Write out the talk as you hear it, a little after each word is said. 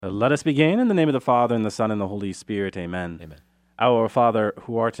Let us begin in the name of the Father, and the Son, and the Holy Spirit. Amen. Amen. Our Father,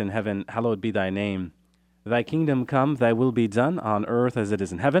 who art in heaven, hallowed be thy name. Thy kingdom come, thy will be done, on earth as it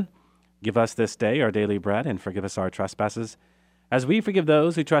is in heaven. Give us this day our daily bread, and forgive us our trespasses, as we forgive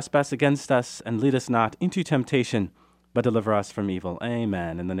those who trespass against us, and lead us not into temptation, but deliver us from evil.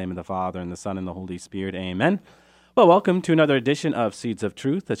 Amen. In the name of the Father, and the Son, and the Holy Spirit. Amen. Well, welcome to another edition of Seeds of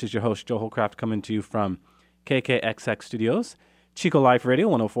Truth. This is your host, Joe Hollcraft, coming to you from KKXX Studios. Chico Life Radio,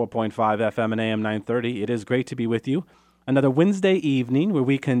 104.5 FM and AM 930. It is great to be with you. Another Wednesday evening where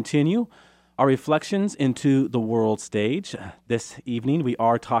we continue our reflections into the world stage. This evening we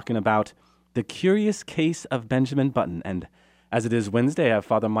are talking about the curious case of Benjamin Button. And as it is Wednesday, I have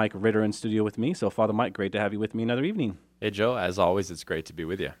Father Mike Ritter in studio with me. So Father Mike, great to have you with me another evening. Hey, Joe. As always, it's great to be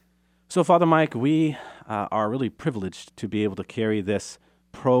with you. So Father Mike, we are really privileged to be able to carry this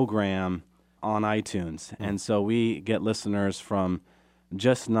program on iTunes. And so we get listeners from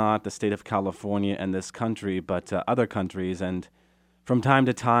just not the state of California and this country, but other countries. And from time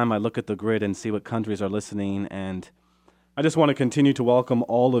to time, I look at the grid and see what countries are listening. And I just want to continue to welcome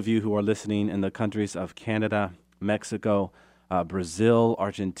all of you who are listening in the countries of Canada, Mexico, Brazil,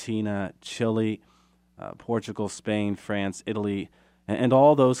 Argentina, Chile, Portugal, Spain, France, Italy, and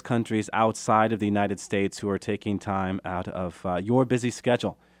all those countries outside of the United States who are taking time out of your busy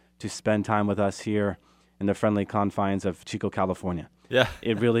schedule to spend time with us here in the friendly confines of Chico, California. Yeah.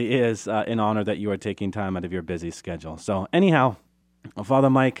 It really is an honor that you are taking time out of your busy schedule. So anyhow,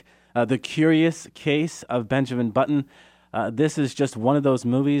 Father Mike, The Curious Case of Benjamin Button, this is just one of those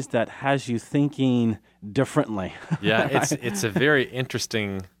movies that has you thinking differently. Yeah, it's a very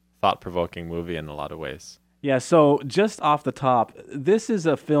interesting, thought-provoking movie in a lot of ways. Yeah, so just off the top, this is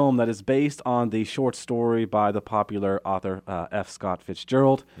a film that is based on the short story by the popular author F. Scott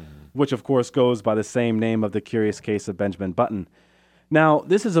Fitzgerald, which of course goes by the same name of The Curious Case of Benjamin Button. Now,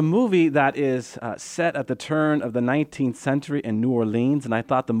 this is a movie that is set at the turn of the 19th century in New Orleans, and I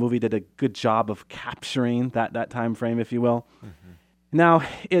thought the movie did a good job of capturing that time frame, if you will. Now,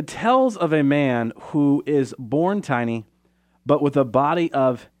 it tells of a man who is born tiny, but with a body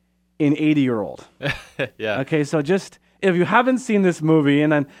of an 80-year-old. Yeah. Okay, so just, if you haven't seen this movie,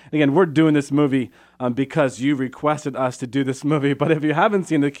 and then, again, we're doing this movie because you requested us to do this movie, but if you haven't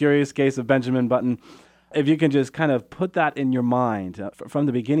seen The Curious Case of Benjamin Button, if you can just kind of put that in your mind from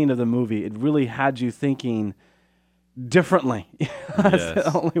the beginning of the movie, it really had you thinking differently. That's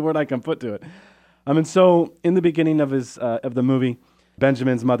the only word I can put to it. And so, in the beginning of the movie,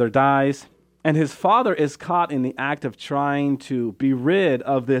 Benjamin's mother dies, and his father is caught in the act of trying to be rid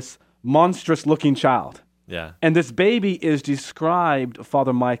of this monstrous-looking child. Yeah. And this baby is described,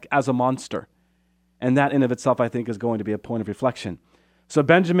 Father Mike, as a monster. And that in of itself, I think, is going to be a point of reflection. So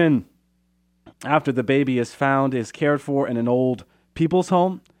Benjamin, after the baby is found, is cared for in an old people's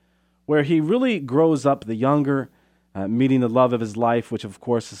home, where he really grows up the younger, meeting the love of his life, which, of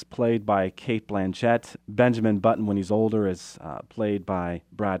course, is played by Cate Blanchett. Benjamin Button, when he's older, is played by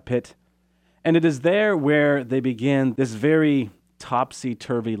Brad Pitt. And it is there where they begin this very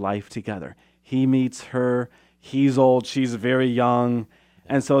topsy-turvy life together. He meets her, he's old, she's very young,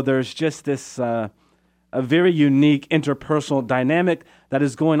 and so there's just this a very unique interpersonal dynamic that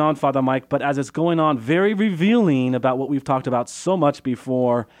is going on, Father Mike, but as it's going on, very revealing about what we've talked about so much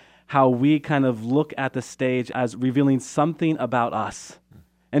before, how we kind of look at the stage as revealing something about us,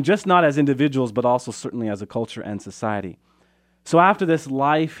 and just not as individuals, but also certainly as a culture and society. So after this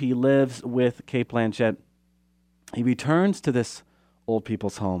life he lives with Cate Blanchett, he returns to this old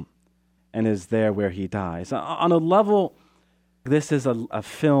people's home and is there where he dies. On a level, this is a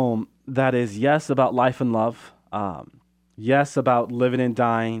film that is, yes, about life and love, yes, about living and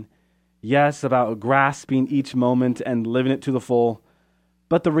dying, yes, about grasping each moment and living it to the full.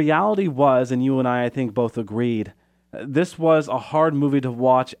 But the reality was, and you and I think, both agreed, this was a hard movie to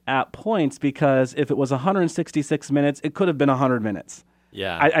watch at points because if it was 166 minutes, it could have been 100 minutes.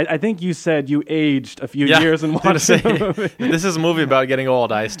 Yeah. I think you said you aged a few years and watched the movie. This is a movie about getting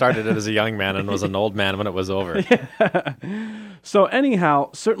old. I started it as a young man and was an old man when it was over. Yeah. So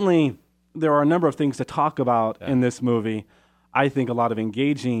anyhow, certainly there are a number of things to talk about in this movie. I think a lot of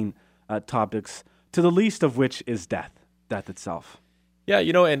engaging topics, to the least of which is death itself. Yeah,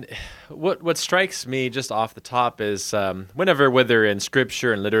 and what strikes me just off the top is whether in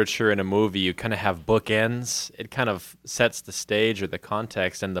scripture and literature and a movie, you kind of have bookends. It kind of sets the stage or the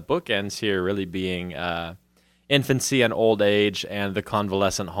context, and the bookends here really being infancy and old age and the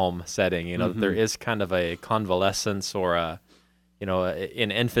convalescent home setting. There is kind of a convalescence or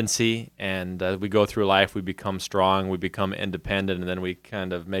in infancy, and we go through life, we become strong, we become independent, and then we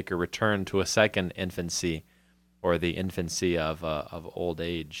kind of make a return to a second infancy. or the infancy of old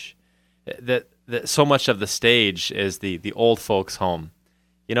age. That so much of the stage is the old folks' home,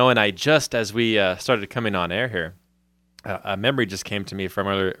 And I just, as we started coming on air here, a memory just came to me from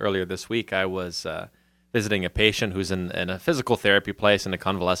earlier this week. I was visiting a patient who's in a physical therapy place, in a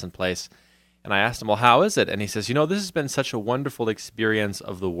convalescent place, and I asked him, well, how is it? And he says, this has been such a wonderful experience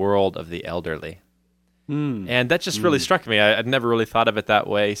of the world of the elderly. And that just really struck me. I'd never really thought of it that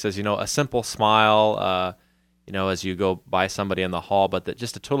way. He says, a simple smile, as you go by somebody in the hall, but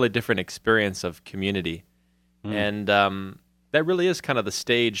just a totally different experience of community. And that really is kind of the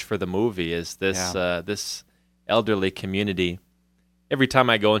stage for the movie, is this this elderly community. Every time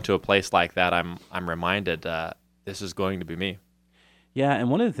I go into a place like that, I'm reminded this is going to be me. Yeah,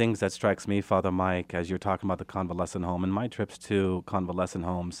 and one of the things that strikes me, Father Mike, as you're talking about the convalescent home, and my trips to convalescent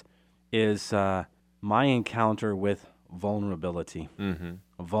homes, is my encounter with vulnerability.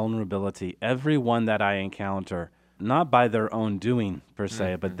 Vulnerability. Everyone that I encounter, not by their own doing per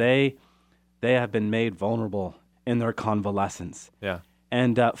se, but they have been made vulnerable in their convalescence. Yeah.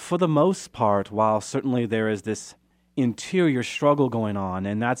 And for the most part, while certainly there is this interior struggle going on,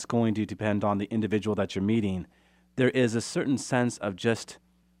 and that's going to depend on the individual that you're meeting, there is a certain sense of just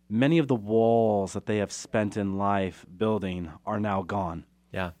many of the walls that they have spent in life building are now gone.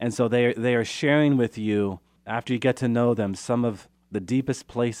 Yeah. And so they are sharing with you, after you get to know them, some of the deepest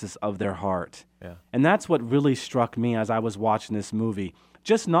places of their heart. Yeah. And that's what really struck me as I was watching this movie.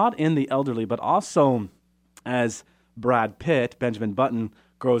 Just not in the elderly, but also as Brad Pitt, Benjamin Button,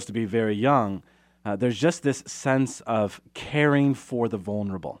 grows to be very young. There's just this sense of caring for the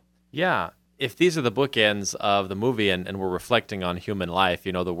vulnerable. Yeah. If these are the bookends of the movie and we're reflecting on human life,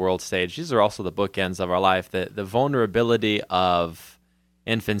 the world stage, these are also the bookends of our life. The vulnerability of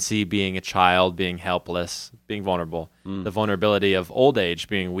infancy, being a child, being helpless, being vulnerable. The vulnerability of old age,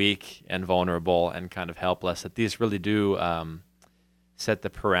 being weak and vulnerable and kind of helpless. That these really do set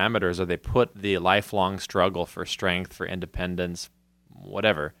the parameters, or they put the lifelong struggle for strength, for independence,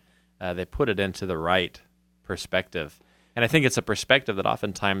 whatever. They put it into the right perspective. And I think it's a perspective that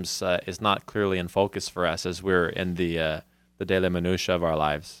oftentimes is not clearly in focus for us as we're in the daily minutiae of our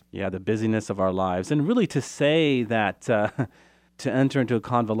lives. Yeah, the busyness of our lives. And really to say that to enter into a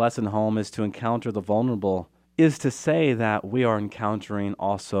convalescent home is to encounter the vulnerable, is to say that we are encountering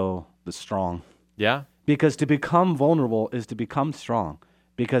also the strong. Yeah. Because to become vulnerable is to become strong,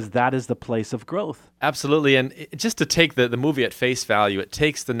 because that is the place of growth. Absolutely. And just to take the movie at face value, it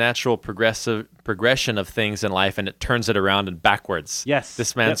takes the natural progression of things in life and it turns it around and backwards. Yes.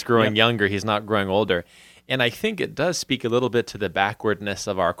 This man's growing younger. He's not growing older. And I think it does speak a little bit to the backwardness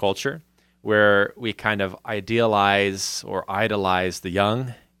of our culture, where we kind of idealize or idolize the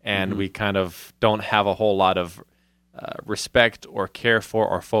young, and we kind of don't have a whole lot of respect or care for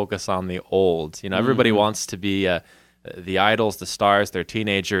or focus on the old. Everybody wants to be the idols, the stars, they're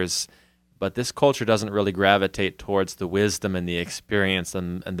teenagers, but this culture doesn't really gravitate towards the wisdom and the experience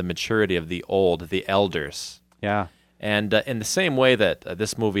and the maturity of the old, the elders. Yeah. And in the same way that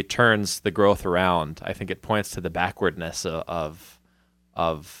this movie turns the growth around, I think it points to the backwardness of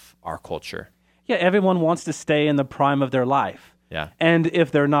our culture. Yeah, everyone wants to stay in the prime of their life. Yeah. And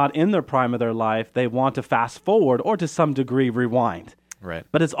if they're not in the prime of their life, they want to fast forward or to some degree rewind. Right.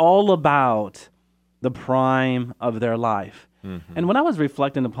 But it's all about the prime of their life. And when I was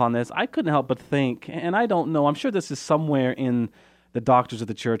reflecting upon this, I couldn't help but think, and I don't know, I'm sure this is somewhere in the doctors of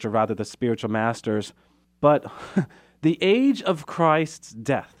the church, or rather the spiritual masters, but the age of Christ's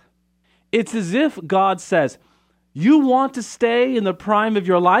death, it's as if God says, you want to stay in the prime of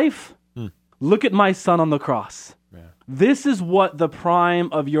your life? Look at my son on the cross. Yeah. This is what the prime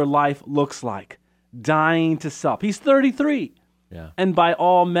of your life looks like, dying to self. He's 33. Yeah. And by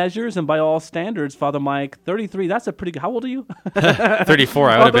all measures and by all standards, Father Mike, 33, that's a pretty good... How old are you? 34.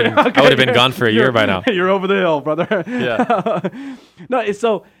 I would have been gone for a year by now. You're over the hill, brother. Yeah. No, it's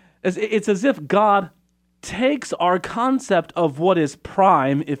as if God takes our concept of what is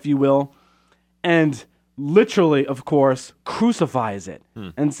prime, if you will, and literally, of course, crucifies it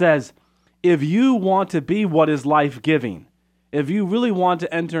and says, if you want to be what is life-giving, if you really want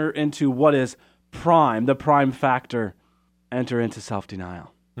to enter into what is prime, the prime factor, enter into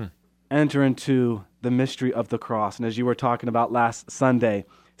self-denial. Enter into the mystery of the cross. And as you were talking about last Sunday,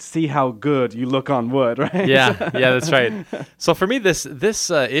 see how good you look on wood, right? Yeah, that's right. So for me, this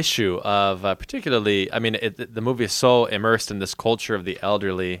issue of particularly, the movie is so immersed in this culture of the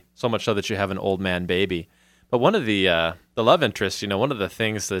elderly, so much so that you have an old man baby. But one of the love interests, one of the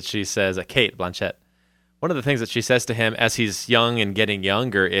things that she says, Kate Blanchett, one of the things that she says to him as he's young and getting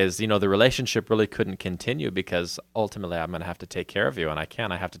younger is, the relationship really couldn't continue because ultimately I'm going to have to take care of you, and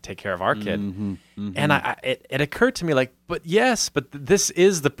I have to take care of our kid. And it occurred to me but this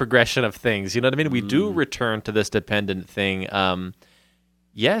is the progression of things. You know what I mean? We do return to this dependent thing.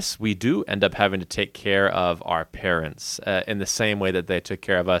 Yes, we do end up having to take care of our parents in the same way that they took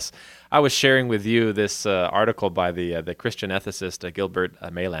care of us. I was sharing with you this article by the Christian ethicist Gilbert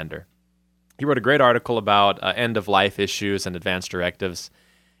Mailander. He wrote a great article about end-of-life issues and advanced directives,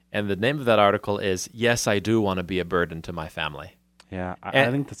 and the name of that article is, "Yes, I Do Want to Be a Burden to My Family." Yeah,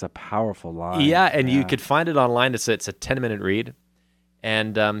 I think that's a powerful line. Yeah, and you could find it online. It's a 10-minute read.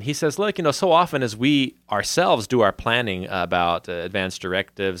 And he says, look, so often as we ourselves do our planning about advanced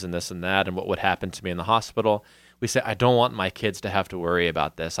directives and this and that and what would happen to me in the hospital, we say, I don't want my kids to have to worry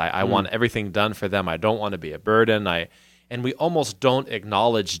about this. I want everything done for them. I don't want to be a burden. And we almost don't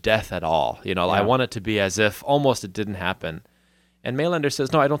acknowledge death at all. I want it to be as if almost it didn't happen. And Mailander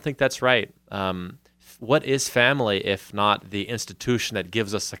says, no, I don't think that's right. What is family if not the institution that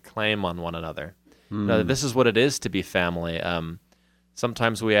gives us a claim on one another? This is what it is to be family.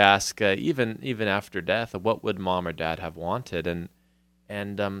 Sometimes we ask, even after death, what would mom or dad have wanted?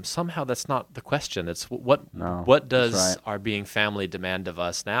 And somehow that's not the question. It's what does our being family demand of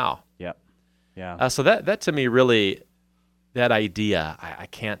us now? Yep. Yeah. So that to me really, that idea, I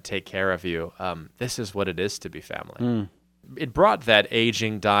can't take care of you. This is what it is to be family. It brought that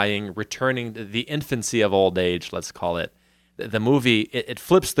aging, dying, returning to the infancy of old age, let's call it. The movie, it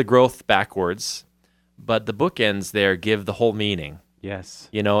flips the growth backwards, but the bookends there give the whole meaning. Yes.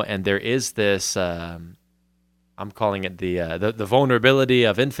 And there is this, I'm calling it the vulnerability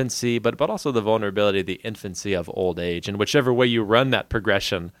of infancy, but also the vulnerability of the infancy of old age. And whichever way you run that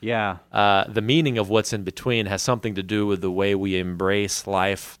progression, the meaning of what's in between has something to do with the way we embrace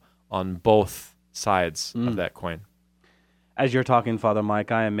life on both sides of that coin. As you're talking, Father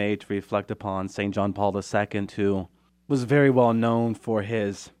Mike, I am made to reflect upon St. John Paul II, who was very well known for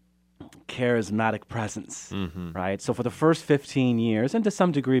his charismatic presence, right? So for the first 15 years, and to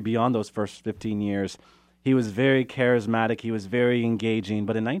some degree beyond those first 15 years, he was very charismatic, he was very engaging,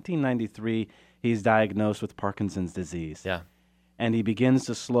 but in 1993, he's diagnosed with Parkinson's disease. Yeah. And he begins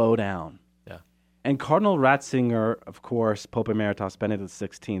to slow down. Yeah. And Cardinal Ratzinger, of course, Pope Emeritus Benedict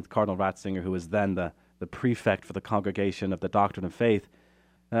XVI, Cardinal Ratzinger, who was then the prefect for the Congregation of the Doctrine of Faith,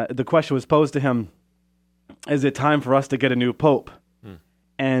 the question was posed to him, is it time for us to get a new pope?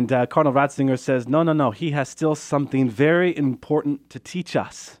 And Cardinal Ratzinger says, no, he has still something very important to teach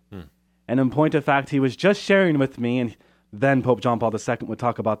us. And in point of fact, he was just sharing with me, and then Pope John Paul II would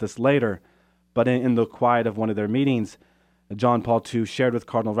talk about this later, but in the quiet of one of their meetings, John Paul II shared with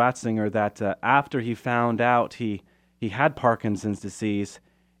Cardinal Ratzinger that after he found out he had Parkinson's disease,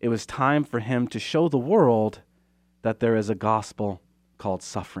 it was time for him to show the world that there is a gospel called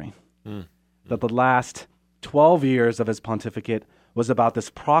suffering. That the last 12 years of his pontificate was about this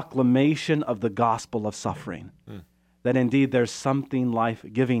proclamation of the gospel of suffering. That indeed there's something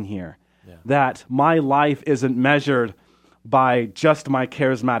life-giving here. Yeah. That my life isn't measured by just my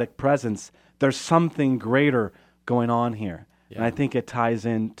charismatic presence. There's something greater going on here. Yeah. And I think it ties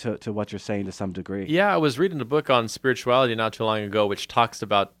into what you're saying to some degree. Yeah, I was reading a book on spirituality not too long ago, which talks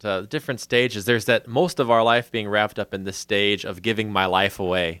about different stages. There's that most of our life being wrapped up in this stage of giving my life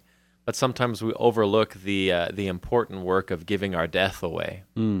away. But sometimes we overlook the important work of giving our death away.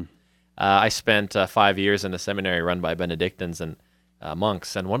 I spent 5 years in a seminary run by Benedictines and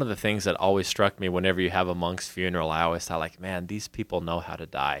monks, and one of the things that always struck me whenever you have a monk's funeral, I always thought, man, these people know how to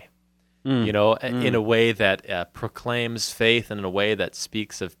die. In a way that proclaims faith and in a way that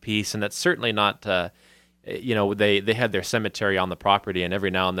speaks of peace, and that's certainly not, they had their cemetery on the property, and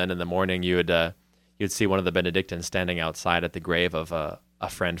every now and then in the morning you'd see one of the Benedictines standing outside at the grave of a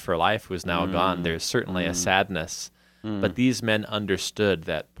friend for life who's now gone. There's certainly a sadness, but these men understood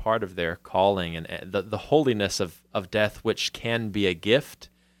that part of their calling and the holiness of death, which can be a gift,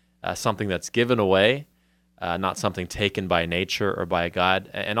 something that's given away, not something taken by nature or by God,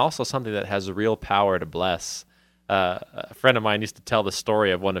 and also something that has real power to bless. A friend of mine used to tell the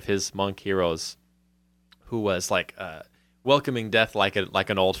story of one of his monk heroes who was welcoming death like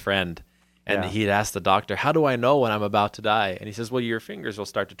an old friend. And he'd ask the doctor, how do I know when I'm about to die? And he says, well, your fingers will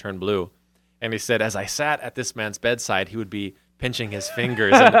start to turn blue. And he said, as I sat at this man's bedside, he would be pinching his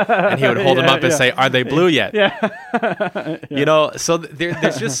fingers, and he would hold them up and say, are they blue yet? So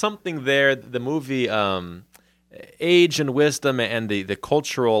there's just something there. The movie age and wisdom and the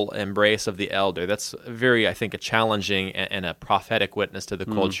cultural embrace of the elder, that's very, I think, a challenging and a prophetic witness to the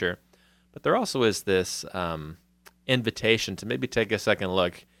culture. But there also is this invitation to maybe take a second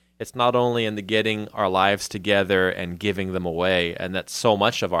look. It's not only in the getting our lives together and giving them away, and that's so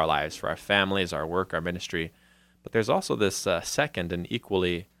much of our lives for our families, our work, our ministry, but there's also this second and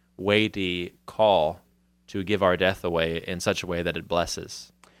equally weighty call to give our death away in such a way that it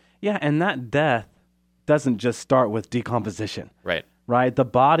blesses. Yeah, and that death doesn't just start with decomposition. Right. Right? The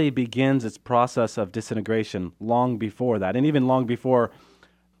body begins its process of disintegration long before that, and even long before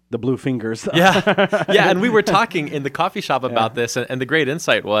the blue fingers. Yeah, and we were talking in the coffee shop about this, and the great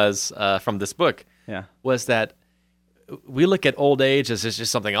insight was from this book, was that we look at old age as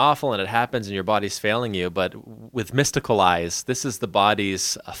just something awful, and it happens, and your body's failing you, but with mystical eyes, this is the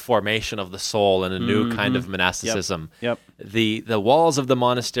body's formation of the soul in a new kind of monasticism. Yep. The walls of the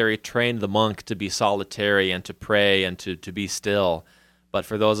monastery trained the monk to be solitary and to pray and to be still, but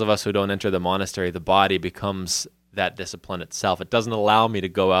for those of us who don't enter the monastery, the body becomes that discipline itself. It doesn't allow me to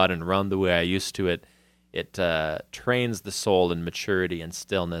go out and run the way I used to. It trains the soul in maturity and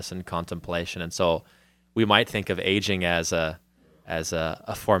stillness and contemplation. And so we might think of aging as a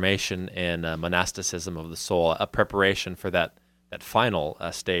formation in monasticism of the soul, a preparation for that final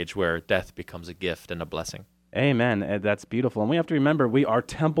stage where death becomes a gift and a blessing. Amen. That's beautiful. And we have to remember we are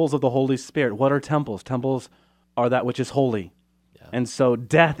temples of the Holy Spirit. What are temples? Temples are that which is holy. Yeah. And so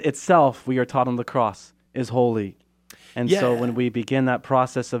death itself, we are taught on the cross, is holy. And so when we begin that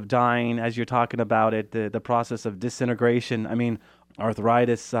process of dying, as you're talking about it, the process of disintegration, I mean,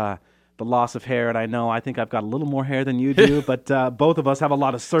 arthritis, the loss of hair, and I think I've got a little more hair than you do, but both of us have a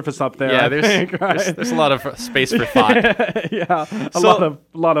lot of surface up there. Yeah, right? there's a lot of space for thought. A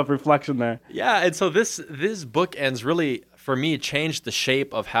lot of reflection there. Yeah, and so this bookends really, for me, changed the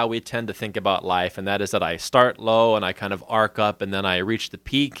shape of how we tend to think about life, and that is that I start low and I kind of arc up, and then I reach the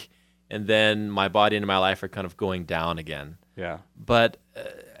peak, and then my body and my life are kind of going down again. Yeah. But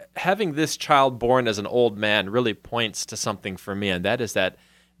having this child born as an old man really points to something for me, and that is that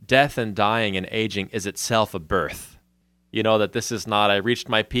death and dying and aging is itself a birth. You know, that this is not, I reached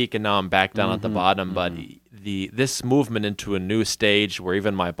my peak and now I'm back down at the bottom, but this movement into a new stage where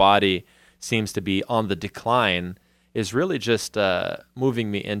even my body seems to be on the decline is really just moving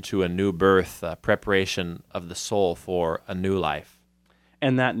me into a new birth, preparation of the soul for a new life.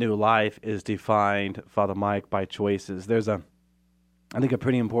 And that new life is defined, Father Mike, by choices. There's I think a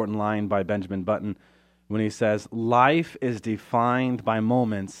pretty important line by Benjamin Button when he says, life is defined by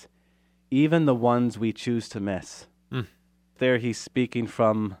moments, even the ones we choose to miss. There he's speaking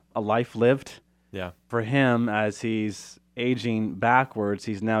from a life lived. Yeah. For him, as he's aging backwards,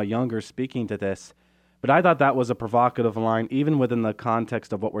 he's now younger speaking to this. But I thought that was a provocative line, even within the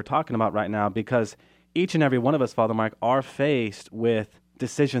context of what we're talking about right now, because each and every one of us, Father Mike, are faced with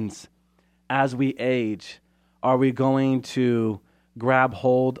decisions as we age. Are we going to grab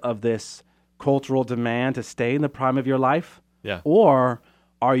hold of this cultural demand to stay in the prime of your life? Yeah. Or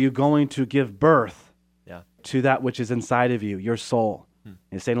are you going to give birth to that which is inside of you, your soul?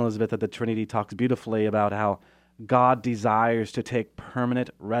 And St. Elizabeth of the Trinity talks beautifully about how God desires to take permanent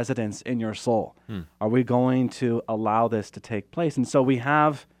residence in your soul. Are we going to allow this to take place? And so we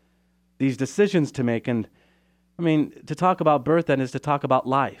have these decisions to make. And I mean, to talk about birth then is to talk about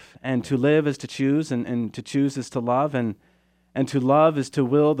life. And to live is to choose, and to choose is to love, and to love is to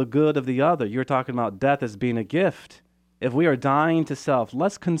will the good of the other. You're talking about death as being a gift. If we are dying to self,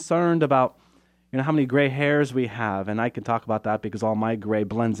 less concerned about how many gray hairs we have, and I can talk about that because all my gray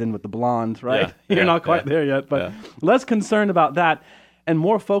blends in with the blonde, right? You're not quite there yet, but less concerned about that and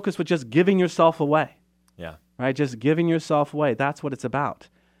more focused with just giving yourself away. Yeah. Right? Just giving yourself away. That's what it's about.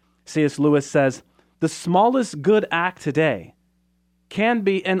 C.S. Lewis says, the smallest good act today can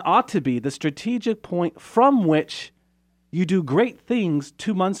be and ought to be the strategic point from which you do great things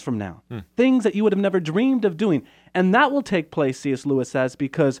 2 months from now. Things that you would have never dreamed of doing. And that will take place, C.S. Lewis says,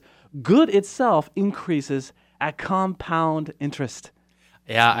 because good itself increases at compound interest.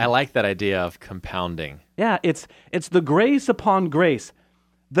 Yeah, I like that idea of compounding. Yeah, it's the grace upon grace.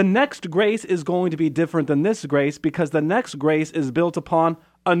 The next grace is going to be different than this grace because the next grace is built upon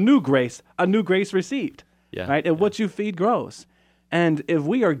a new grace received. Yeah, right? And what you feed grows. And if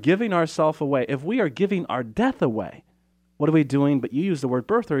we are giving ourselves away, if we are giving our death away, what are we doing? But you used the word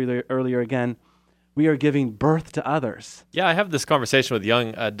birth earlier again. We are giving birth to others. Yeah, I have this conversation with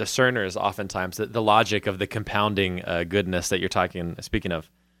young discerners oftentimes, the logic of the compounding goodness that you're speaking of.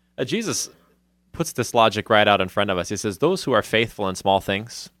 Jesus puts this logic right out in front of us. He says, those who are faithful in small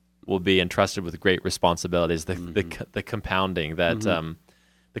things will be entrusted with great responsibilities. The compounding, that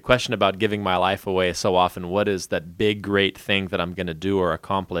the question about giving my life away so often, what is that big, great thing that I'm going to do or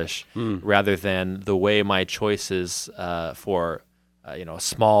accomplish, rather than the way my choices for a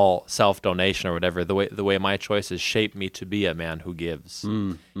small self-donation or whatever. The way my choices shape me to be a man who gives.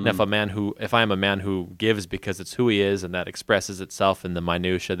 And if I'm a man who gives because it's who he is, and that expresses itself in the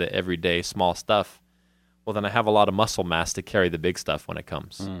minutia, the everyday small stuff, well, then I have a lot of muscle mass to carry the big stuff when it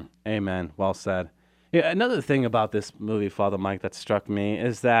comes. Amen. Well said. Yeah, another thing about this movie, Father Mike, that struck me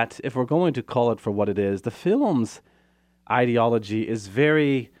is that if we're going to call it for what it is, the film's ideology is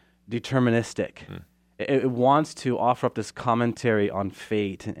very deterministic. It wants to offer up this commentary on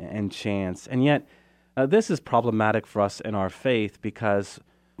fate and chance. And yet, this is problematic for us in our faith because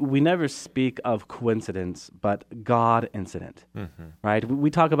we never speak of coincidence, but God incident, right? We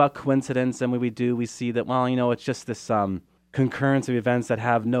talk about coincidence, and when we do, we see that, it's just this concurrence of events that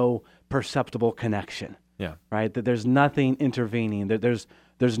have no perceptible connection, right? That there's nothing intervening, that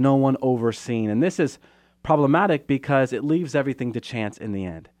there's no one overseeing. And this is problematic because it leaves everything to chance in the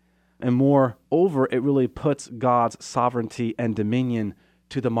end. And moreover, it really puts God's sovereignty and dominion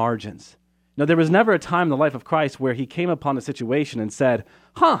to the margins. Now, there was never a time in the life of Christ where he came upon a situation and said,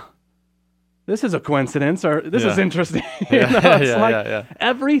 this is a coincidence, or this is interesting.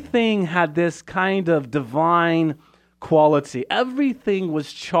 Everything had this kind of divine quality. Everything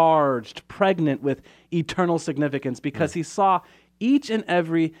was charged, pregnant with eternal significance, because he saw each and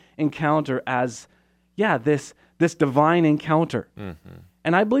every encounter as, this divine encounter.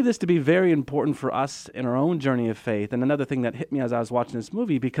 And I believe this to be very important for us in our own journey of faith. And another thing that hit me as I was watching this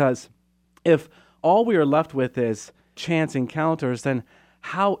movie, because if all we are left with is chance encounters, then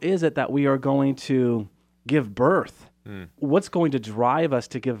how is it that we are going to give birth? What's going to drive us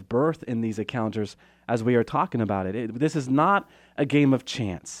to give birth in these encounters as we are talking about it? This is not a game of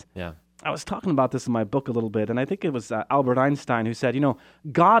chance. I was talking about this in my book a little bit, and I think it was Albert Einstein who said,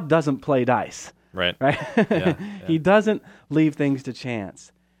 God doesn't play dice. Right? He doesn't leave things to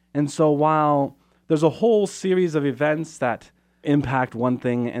chance. And so while there's a whole series of events that impact one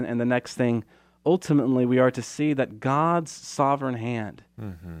thing and the next thing, ultimately we are to see that God's sovereign hand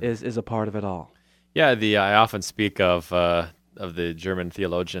is a part of it all. I often speak of the German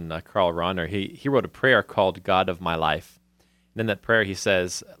theologian Karl Rahner. He wrote a prayer called God of My Life. And in that prayer he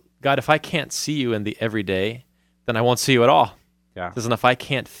says, God, if I can't see you in the everyday, then I won't see you at all. He says, and if I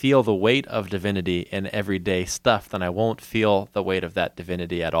can't feel the weight of divinity in everyday stuff, then I won't feel the weight of that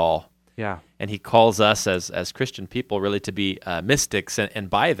divinity at all. And he calls us as Christian people really to be mystics, and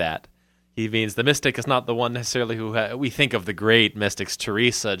by that, he means the mystic is not the one necessarily who we think of the great mystics,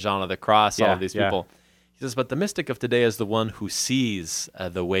 Teresa, John of the Cross, all of these people. He says, but the mystic of today is the one who sees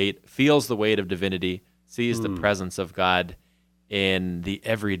the weight, feels the weight of divinity, sees the presence of God in the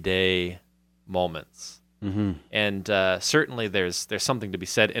everyday moments. And certainly there's something to be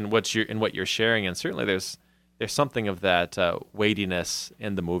said in what you're sharing, and certainly there's something of that weightiness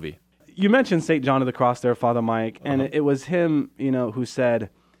in the movie. You mentioned St. John of the Cross there, Father Mike, and it was him, who said,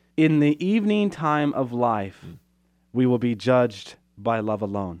 in the evening time of life, we will be judged by love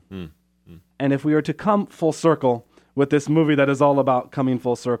alone. And if we are to come full circle with this movie that is all about coming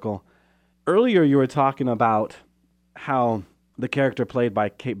full circle, earlier you were talking about how the character played by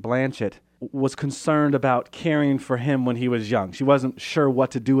Cate Blanchett was concerned about caring for him when he was young. She wasn't sure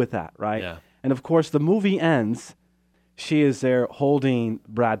what to do with that, right? And of course, the movie ends, she is there holding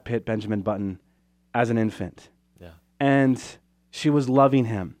Brad Pitt, Benjamin Button, as an infant. And she was loving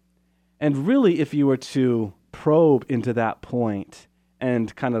him. And really, if you were to probe into that point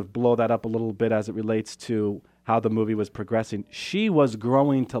and kind of blow that up a little bit as it relates to how the movie was progressing, she was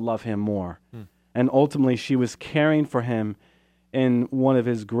growing to love him more. And ultimately, she was caring for him in one of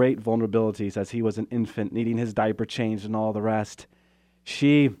his great vulnerabilities as he was an infant, needing his diaper changed and all the rest.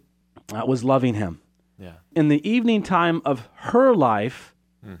 She was loving him. In the evening time of her life,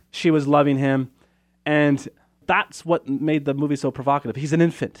 she was loving him, and that's what made the movie so provocative. He's an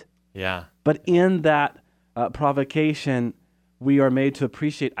infant. But in that provocation, we are made to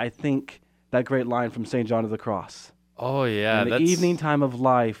appreciate, I think, that great line from St. John of the Cross. In the evening time of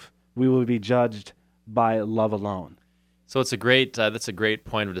life, we will be judged by love alone. So it's a great that's a great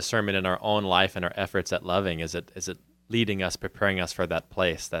point of discernment in our own life and our efforts at loving. Is it leading us, preparing us for that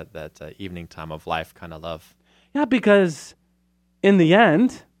place, that evening time of life kind of love? Because in the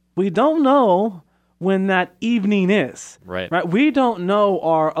end, we don't know when that evening is. Right? We don't know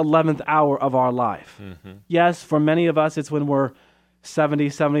our 11th hour of our life. Yes, for many of us, it's when we're 70,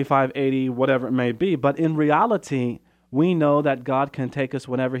 75, 80, whatever it may be. But in reality, we know that God can take us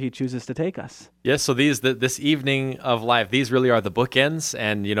whenever he chooses to take us. Yes, so this evening of life, these really are the bookends,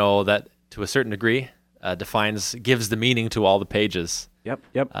 and that to a certain degree, gives the meaning to all the pages. Yep.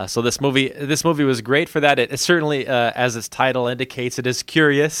 So this movie was great for that. It certainly, as its title indicates, it is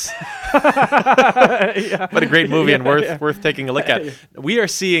curious, but a great movie and worth taking a look at. We are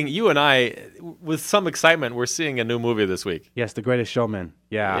seeing, you and I, with some excitement, we're seeing a new movie this week. Yes, The Greatest Showman.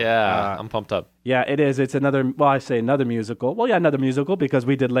 Yeah, I'm pumped up. Yeah, it is. It's another musical. Well, yeah, another musical because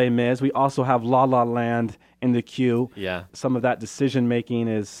we did Les Mis. We also have La La Land in the queue. Yeah. Some of that decision making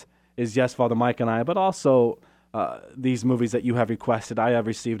is yes, Father Mike and I, but also these movies that you have requested. I have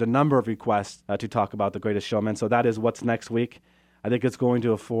received a number of requests to talk about The Greatest Showman, so that is what's next week. I think it's going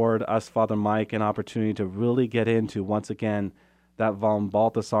to afford us, Father Mike, an opportunity to really get into, once again, that von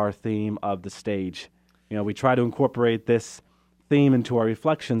Balthasar theme of the stage. We try to incorporate this theme into our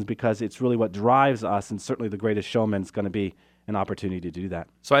reflections because it's really what drives us, and certainly The Greatest Showman is going to be an opportunity to do that.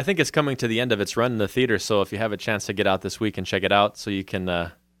 So I think it's coming to the end of its run in the theater, so if you have a chance to get out this week and check it out, so you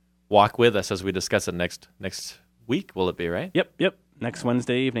can walk with us as we discuss it next week, will it be, right? Yep. Next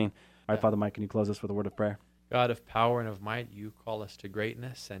Wednesday evening. All right, Father Mike, can you close us with a word of prayer? God of power and of might, you call us to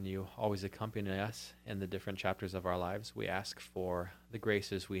greatness, and you always accompany us in the different chapters of our lives. We ask for the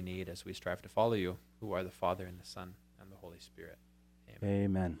graces we need as we strive to follow you, who are the Father and the Son and the Holy Spirit.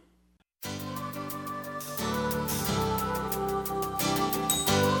 Amen.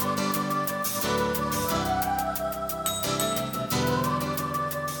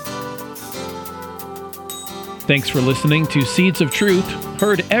 Thanks for listening to Seeds of Truth,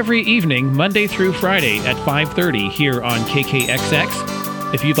 heard every evening, Monday through Friday at 5:30 here on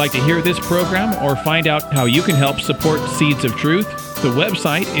KKXX. If you'd like to hear this program or find out how you can help support Seeds of Truth, the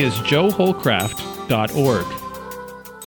website is joehollcraft.org.